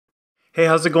Hey,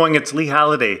 how's it going? It's Lee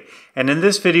Halliday, and in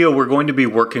this video we're going to be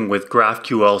working with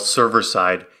GraphQL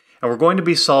server-side, and we're going to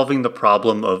be solving the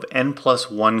problem of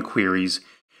N+1 queries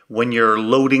when you're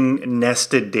loading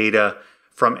nested data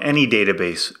from any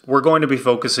database. We're going to be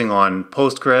focusing on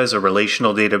Postgres, a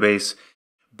relational database,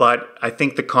 but I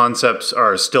think the concepts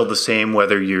are still the same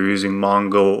whether you're using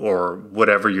Mongo or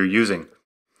whatever you're using.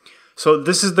 So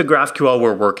this is the GraphQL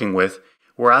we're working with.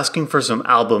 We're asking for some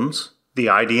albums, the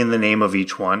ID and the name of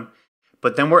each one,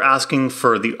 but then we're asking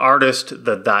for the artist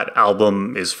that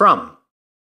album is from.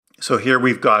 So here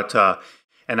we've got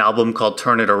an album called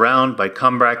Turn It Around by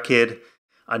Comeback Kid,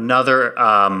 another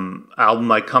album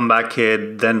by Comeback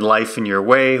Kid, then Life in Your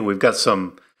Way. We've got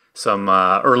some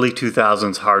early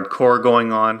 2000s hardcore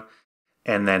going on,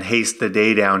 and then Haste the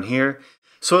Day down here.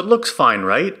 So it looks fine,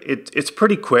 right? It's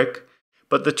pretty quick,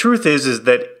 but the truth is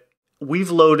that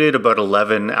we've loaded about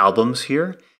 11 albums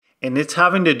here, and it's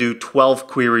having to do 12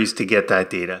 queries to get that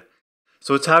data.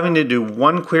 So it's having to do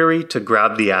one query to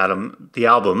grab the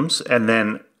albums, and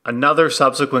then another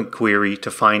subsequent query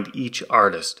to find each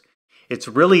artist. It's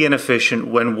really inefficient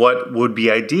when what would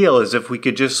be ideal is if we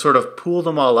could just sort of pool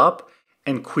them all up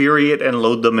and query it and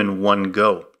load them in one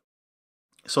go.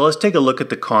 So let's take a look at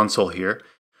the console here.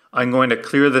 I'm going to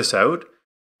clear this out,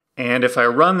 and if I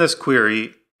run this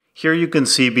query, here you can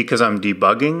see, because I'm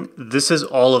debugging, this is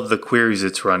all of the queries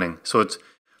it's running. So it's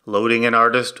loading an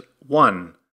artist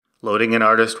 1, loading an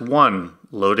artist 1,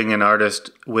 loading an artist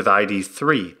with ID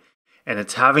 3. And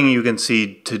it's having, you can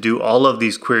see, to do all of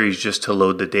these queries just to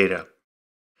load the data.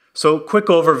 So quick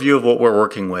overview of what we're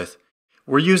working with.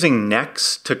 We're using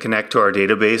Knex to connect to our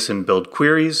database and build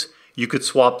queries. You could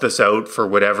swap this out for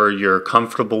whatever you're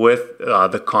comfortable with.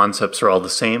 The concepts are all the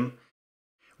same.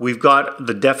 We've got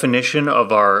the definition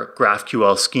of our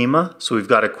GraphQL schema. So we've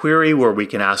got a query where we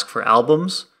can ask for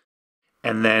albums,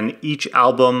 and then each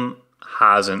album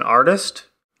has an artist,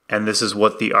 and this is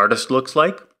what the artist looks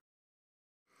like.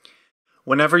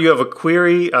 Whenever you have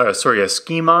a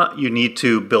schema, you need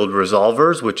to build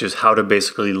resolvers, which is how to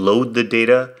basically load the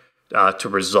data to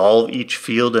resolve each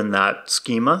field in that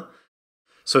schema.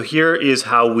 So here is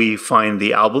how we find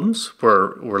the albums.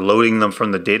 We're loading them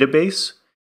from the database.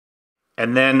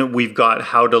 And then we've got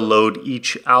how to load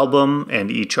each album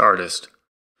and each artist.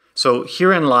 So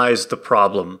herein lies the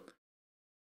problem.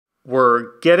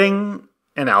 We're getting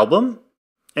an album,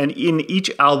 and in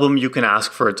each album you can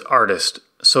ask for its artist.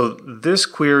 So this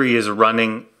query is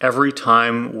running every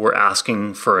time we're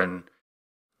asking for an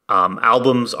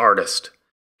album's artist.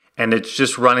 And it's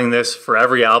just running this for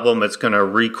every album. It's going to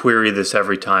re-query this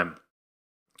every time.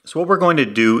 So what we're going to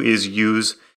do is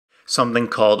use something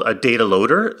called a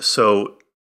DataLoader. So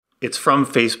it's from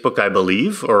Facebook, I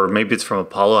believe, or maybe it's from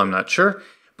Apollo, I'm not sure.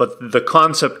 But the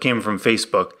concept came from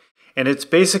Facebook. And it's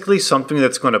basically something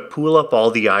that's going to pool up all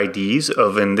the IDs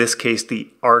of, in this case, the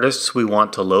artists we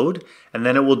want to load. And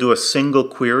then it will do a single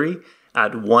query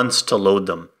at once to load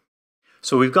them.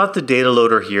 So we've got the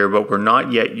DataLoader here, but we're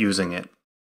not yet using it.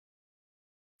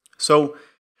 So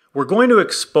we're going to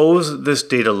expose this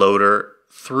DataLoader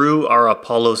through our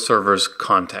Apollo server's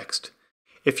context.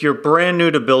 If you're brand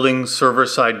new to building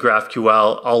server-side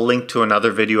GraphQL, I'll link to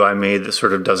another video I made that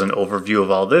sort of does an overview of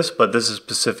all this, but this is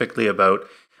specifically about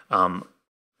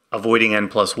avoiding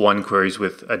N+1 queries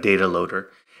with a DataLoader.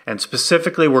 And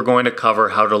specifically, we're going to cover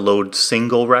how to load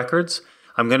single records.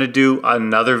 I'm going to do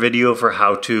another video for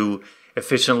how to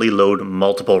efficiently load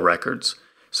multiple records.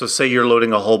 So say you're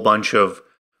loading a whole bunch of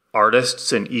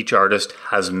artists and each artist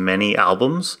has many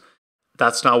albums.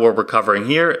 That's not what we're covering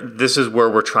here. This is where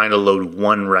we're trying to load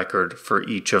one record for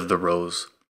each of the rows.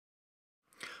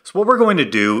 So what we're going to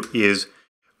do is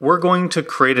we're going to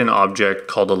create an object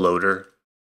called a loader,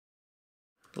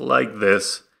 like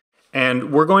this,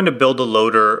 and we're going to build a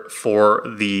loader for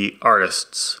the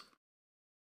artists.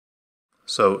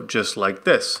 So just like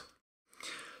this.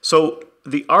 So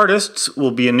the artists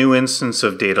will be a new instance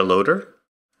of DataLoader,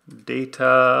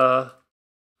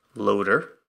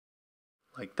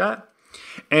 like that.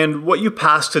 And what you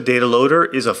pass to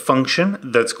DataLoader is a function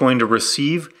that's going to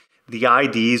receive the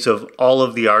IDs of all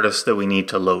of the artists that we need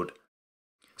to load.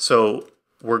 So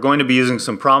we're going to be using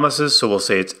some promises, so we'll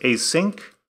say it's async,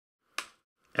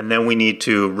 and then we need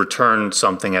to return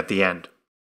something at the end.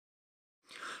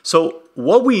 So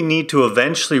what we need to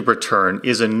eventually return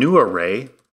is a new array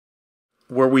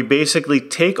where we basically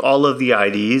take all of the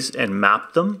IDs and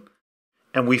map them,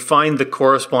 and we find the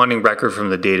corresponding record from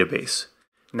the database.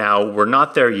 Now, we're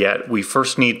not there yet. We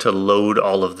first need to load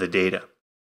all of the data.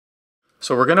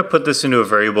 So we're going to put this into a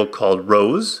variable called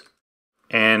rows,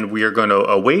 and we are going to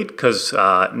await because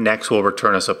Knex will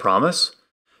return us a promise.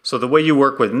 So the way you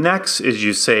work with Knex is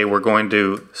you say we're going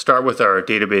to start with our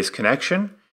database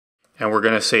connection, and we're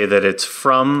going to say that it's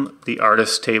from the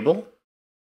artist table.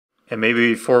 And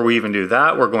maybe before we even do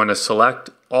that, we're going to select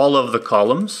all of the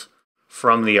columns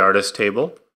from the artist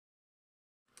table.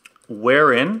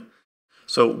 Wherein,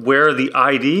 so where the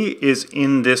ID is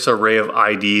in this array of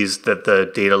IDs that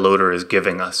the data loader is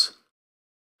giving us.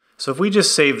 So if we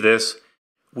just save this,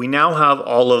 we now have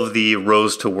all of the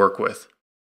rows to work with.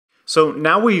 So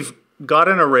now we've got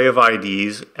an array of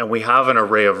IDs and we have an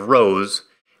array of rows,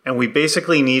 and we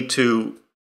basically need to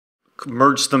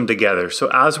merge them together. So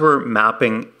as we're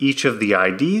mapping each of the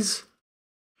IDs,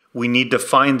 we need to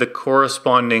find the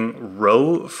corresponding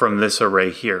row from this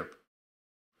array here.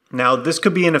 Now this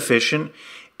could be inefficient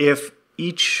if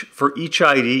for each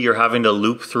ID you're having to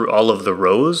loop through all of the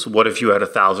rows. What if you had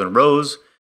 1,000 rows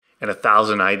and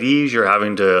 1,000 IDs? You're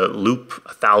having to loop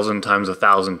 1,000 times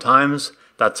 1,000 times.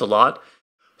 That's a lot.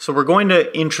 So we're going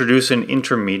to introduce an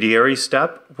intermediary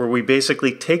step where we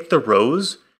basically take the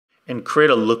rows and create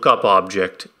a lookup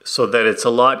object so that it's a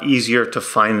lot easier to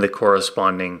find the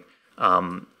corresponding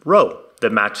row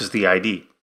that matches the ID.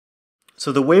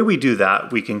 So the way we do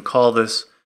that, we can call this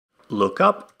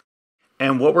lookup.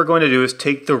 And what we're going to do is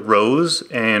take the rows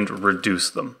and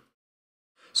reduce them.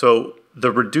 So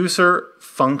the reducer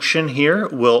function here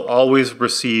will always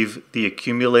receive the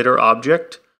accumulator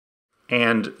object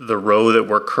and the row that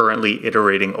we're currently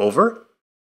iterating over.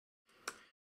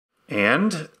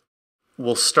 And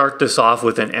we'll start this off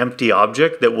with an empty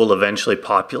object that will eventually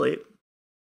populate.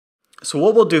 So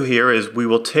what we'll do here is we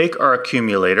will take our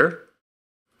accumulator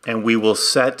and we will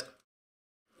set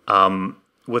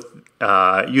using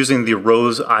the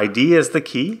row's ID as the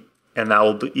key, and that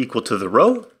will be equal to the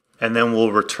row, and then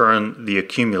we'll return the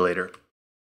accumulator.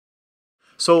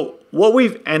 So what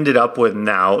we've ended up with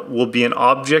now will be an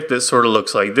object that sort of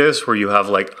looks like this, where you have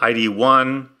like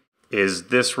ID1 is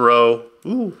this row,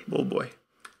 oh boy,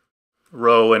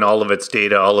 row and all of its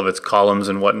data, all of its columns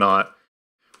and whatnot.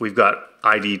 We've got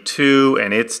ID2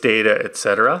 and its data,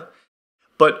 etc.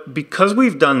 But because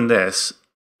we've done this,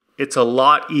 it's a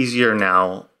lot easier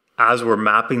now as we're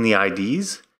mapping the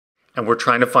IDs and we're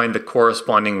trying to find the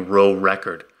corresponding row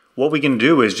record. What we can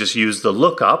do is just use the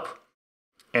lookup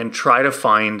and try to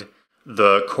find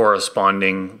the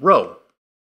corresponding row.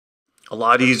 A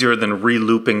lot easier than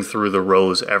re-looping through the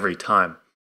rows every time.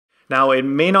 Now it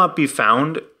may not be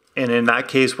found, and in that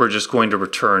case we're just going to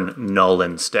return null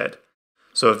instead.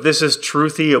 So if this is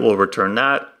truthy, it will return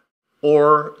that,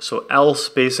 or so else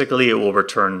basically it will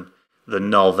return the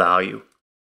null value.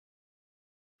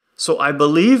 So I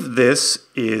believe this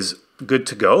is good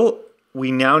to go.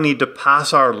 We now need to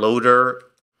pass our loader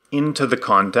into the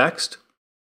context.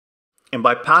 And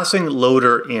by passing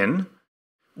loader in,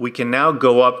 we can now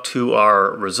go up to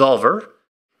our resolver,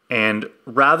 and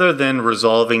rather than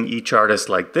resolving each artist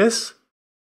like this,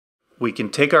 we can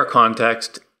take our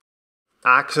context,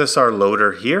 access our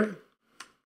loader here,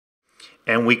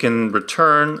 and we can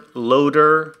return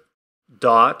loader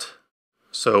dot,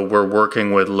 so we're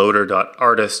working with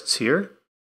loader.artists here.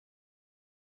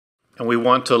 And we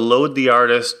want to load the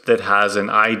artist that has an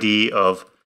ID of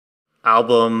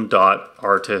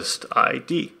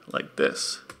album.artistID, like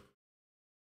this.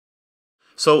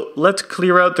 So let's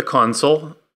clear out the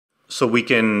console so we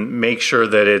can make sure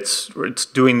that it's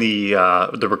doing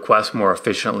the request more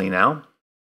efficiently now.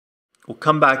 We'll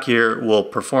come back here, we'll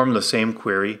perform the same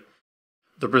query.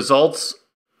 The results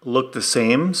look the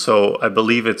same, so I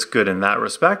believe it's good in that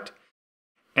respect.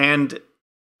 And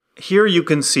here you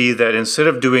can see that instead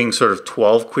of doing sort of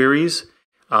 12 queries,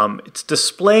 it's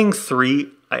displaying 3.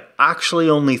 I actually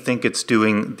only think it's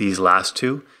doing these last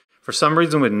 2. For some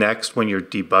reason with Knex, when you're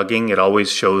debugging, it always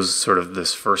shows sort of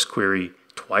this first query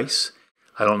twice.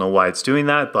 I don't know why it's doing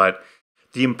that, but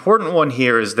the important one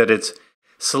here is that it's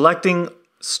selecting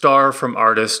star from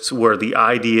artists where the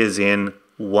ID is in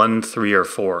 1, 3, or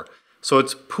 4. So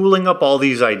it's pooling up all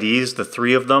these IDs, the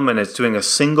 3 of them, and it's doing a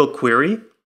single query.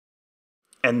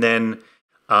 And then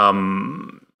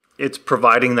it's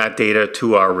providing that data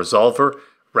to our resolver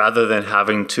rather than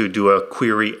having to do a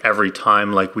query every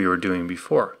time like we were doing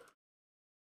before.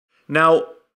 Now,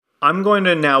 I'm going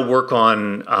to now work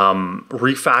on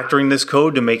refactoring this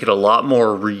code to make it a lot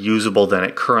more reusable than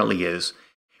it currently is,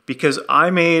 because I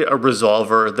made a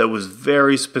resolver that was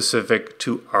very specific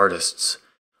to artists.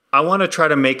 I want to try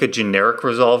to make a generic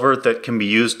resolver that can be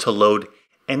used to load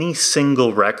any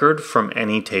single record from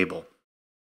any table.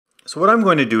 So what I'm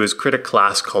going to do is create a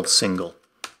class called single.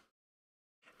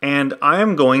 And I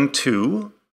am going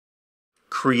to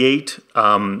create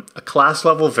a class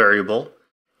level variable,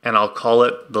 and I'll call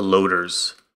it the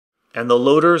loaders And the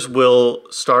loaders will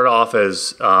start off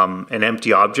as an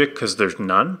empty object because there's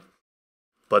none,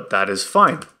 but that is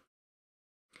fine.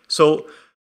 So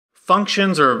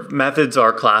functions or methods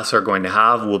our class are going to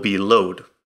have will be load.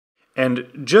 And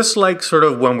just like sort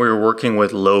of when we were working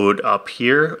with load up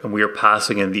here and we are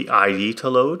passing in the ID to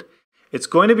load, it's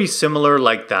going to be similar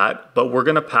like that, but we're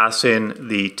going to pass in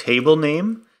the table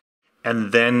name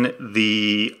and then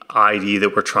the ID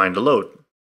that we're trying to load,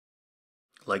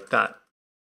 like that.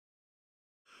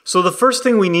 So the first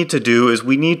thing we need to do is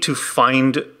we need to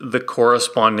find the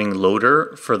corresponding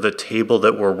loader for the table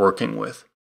that we're working with.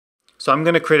 So I'm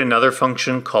going to create another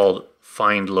function called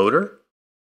findLoader,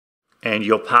 and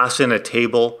you'll pass in a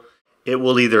table. It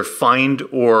will either find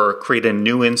or create a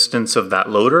new instance of that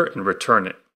loader and return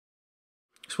it.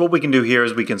 So what we can do here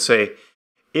is we can say,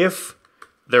 if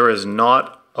there is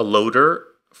not a loader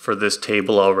for this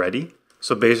table already,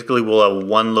 so basically we'll have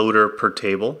one loader per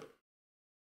table.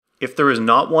 If there is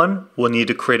not one, we'll need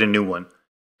to create a new one.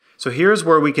 So here's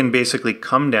where we can basically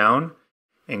come down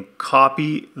and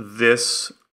copy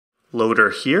this loader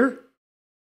here,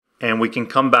 and we can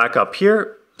come back up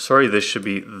here. Sorry, this should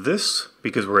be this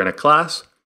because we're in a class.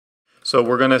 So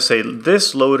we're going to say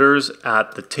this loaders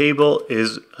at the table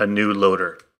is a new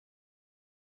loader.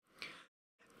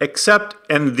 Except,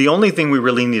 and the only thing we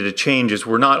really need to change is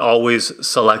we're not always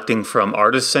selecting from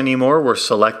artists anymore. We're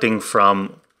selecting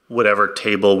from whatever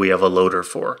table we have a loader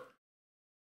for.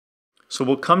 So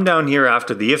we'll come down here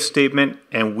after the if statement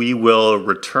and we will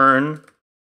return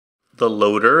the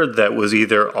loader that was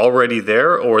either already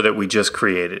there or that we just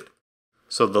created.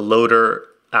 So the loader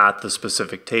at the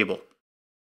specific table.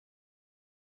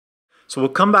 So we'll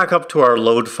come back up to our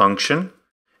load function,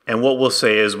 and what we'll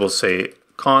say is we'll say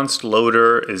const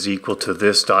loader is equal to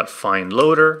this dot find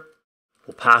loader.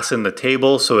 We'll pass in the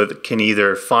table so it can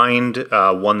either find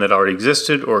one that already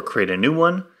existed or create a new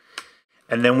one.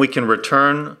 And then we can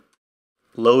return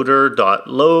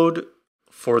loader.load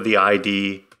for the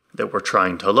ID that we're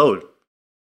trying to load.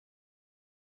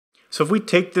 So if we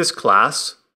take this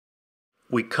class,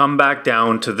 we come back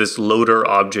down to this loader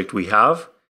object we have,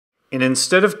 and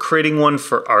instead of creating one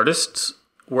for artists,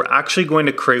 we're actually going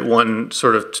to create one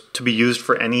sort of to be used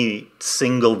for any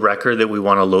single record that we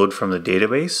want to load from the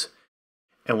database.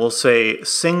 And we'll say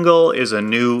single is a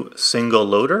new single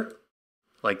loader,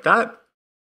 like that.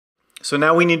 So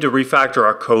now we need to refactor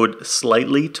our code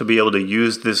slightly to be able to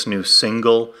use this new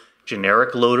single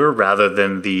generic loader rather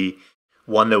than the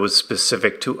one that was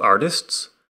specific to artists.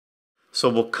 So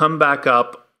we'll come back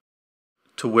up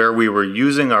to where we were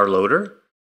using our loader,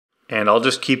 and I'll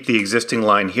just keep the existing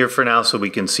line here for now so we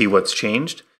can see what's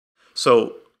changed.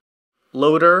 So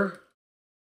loader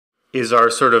is our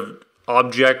sort of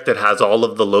object that has all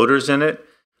of the loaders in it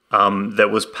that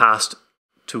was passed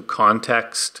to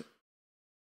context.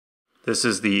 This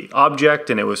is the object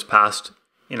and it was passed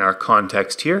in our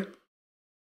context here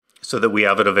so that we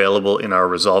have it available in our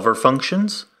resolver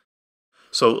functions.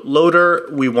 So loader,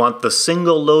 we want the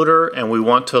single loader and we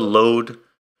want to load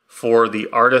for the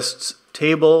artists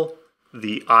table,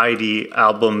 the ID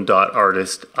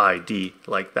album.artist ID,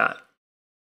 like that.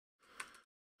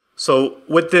 So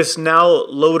with this now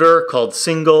loader called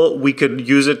single, we could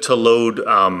use it to load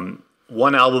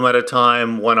one album at a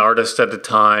time, one artist at a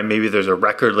time. Maybe there's a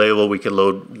record label, we could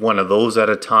load one of those at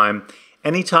a time.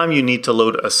 Anytime you need to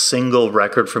load a single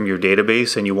record from your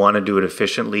database and you want to do it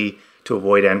efficiently to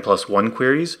avoid N+1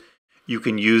 queries, you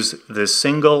can use this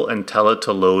single and tell it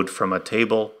to load from a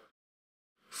table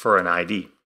for an ID.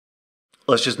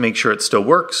 Let's just make sure it still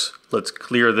works. Let's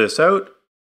clear this out.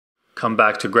 Come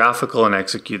back to graphical and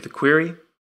execute the query.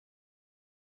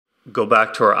 Go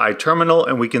back to our iTerminal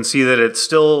and we can see that it's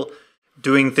still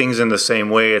doing things in the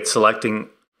same way. It's selecting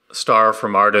star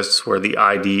from artists where the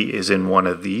ID is in one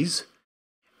of these.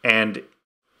 And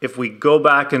if we go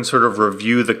back and sort of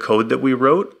review the code that we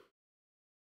wrote,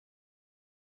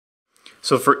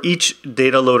 so for each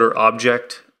DataLoader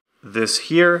object, this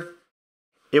here,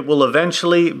 it will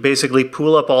eventually basically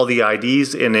pool up all the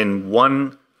IDs, and in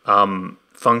one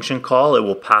function call, it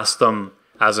will pass them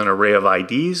as an array of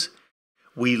IDs.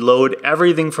 We load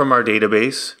everything from our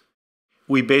database.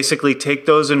 We basically take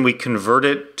those and we convert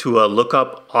it to a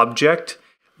lookup object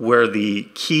where the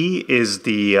key is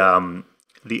the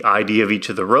ID of each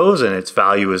of the rows and its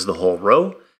value is the whole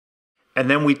row. And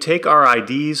then we take our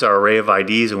IDs, our array of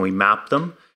IDs, and we map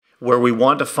them where we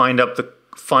want to find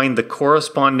the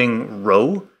corresponding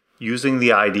row using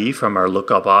the ID from our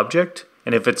lookup object.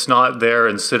 And if it's not there,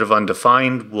 instead of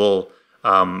undefined, we'll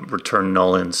return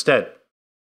null instead.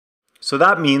 So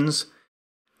that means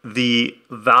the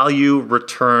value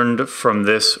returned from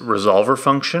this resolver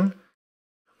function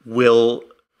will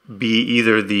be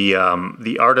either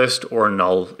the artist or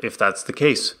null if that's the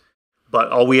case. But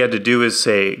all we had to do is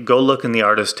say, go look in the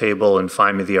artist table and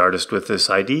find me the artist with this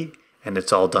ID, and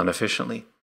it's all done efficiently.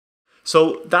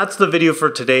 So that's the video for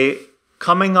today.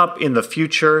 Coming up in the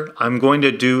future, I'm going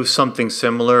to do something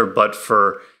similar, but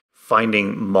for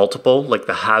finding multiple, like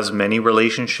the has-many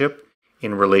relationship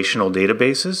in relational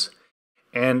databases.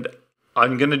 And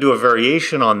I'm going to do a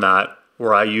variation on that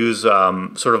where I use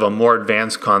sort of a more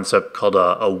advanced concept called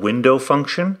a window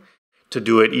function to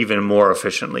do it even more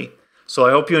efficiently. So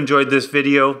I hope you enjoyed this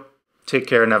video. Take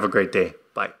care and have a great day.